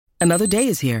Another day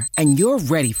is here, and you're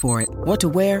ready for it. What to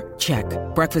wear? Check.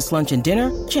 Breakfast, lunch, and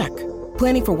dinner? Check.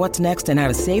 Planning for what's next and how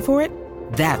to save for it?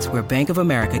 That's where Bank of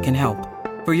America can help.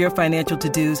 For your financial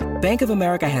to-dos, Bank of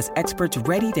America has experts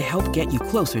ready to help get you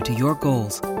closer to your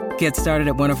goals. Get started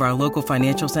at one of our local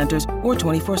financial centers or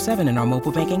 24/7 in our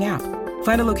mobile banking app.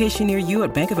 Find a location near you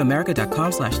at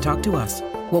bankofamerica.com/talktous.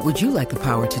 What would you like the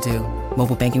power to do?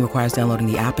 Mobile banking requires downloading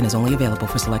the app and is only available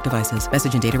for select devices.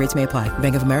 Message and data rates may apply.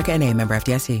 Bank of America N.A., member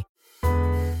FDIC.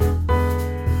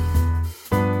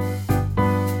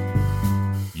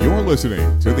 You're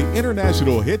listening to the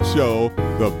international hit show,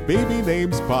 The Baby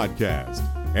Names Podcast.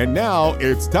 And now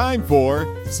it's time for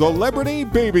Celebrity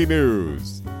Baby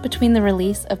News. Between the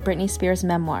release of Britney Spears'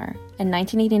 memoir and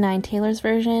 1989 Taylor's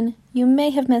version, you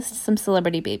may have missed some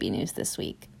celebrity baby news this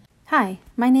week. Hi,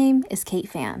 my name is Kate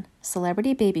Fan,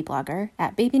 celebrity baby blogger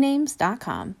at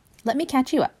babynames.com. Let me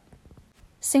catch you up.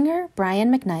 Singer Brian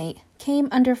McKnight came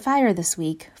under fire this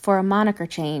week for a moniker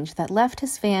change that left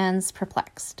his fans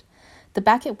perplexed. The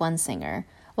Back at One singer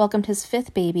welcomed his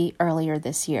fifth baby earlier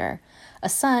this year, a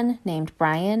son named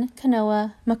Brian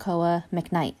Kanoa Makoa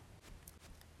McKnight.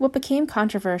 What became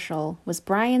controversial was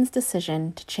Brian's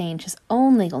decision to change his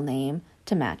own legal name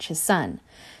to match his son,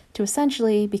 to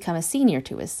essentially become a senior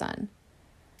to his son.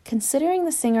 Considering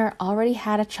the singer already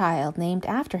had a child named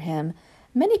after him,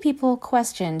 many people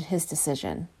questioned his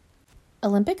decision.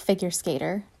 Olympic figure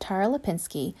skater Tara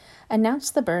Lipinski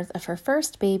announced the birth of her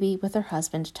first baby with her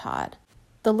husband Todd.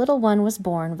 The little one was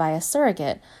born via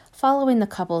surrogate following the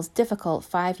couple's difficult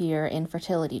 5-year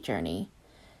infertility journey.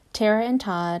 Tara and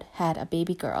Todd had a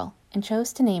baby girl and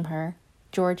chose to name her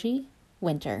Georgie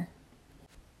Winter.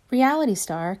 Reality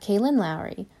star Kaylin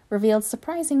Lowry revealed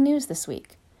surprising news this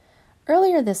week.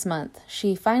 Earlier this month,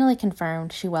 she finally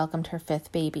confirmed she welcomed her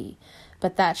fifth baby,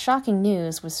 but that shocking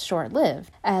news was short-lived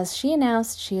as she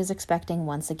announced she is expecting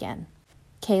once again.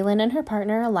 Kaylin and her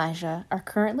partner Elijah are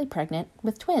currently pregnant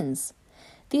with twins.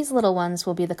 These little ones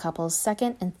will be the couple's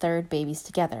second and third babies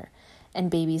together, and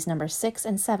babies number 6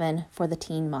 and 7 for the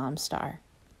Teen Mom star.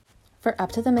 For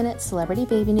up-to-the-minute celebrity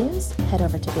baby news, head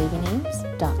over to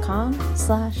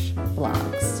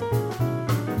babynames.com/blogs.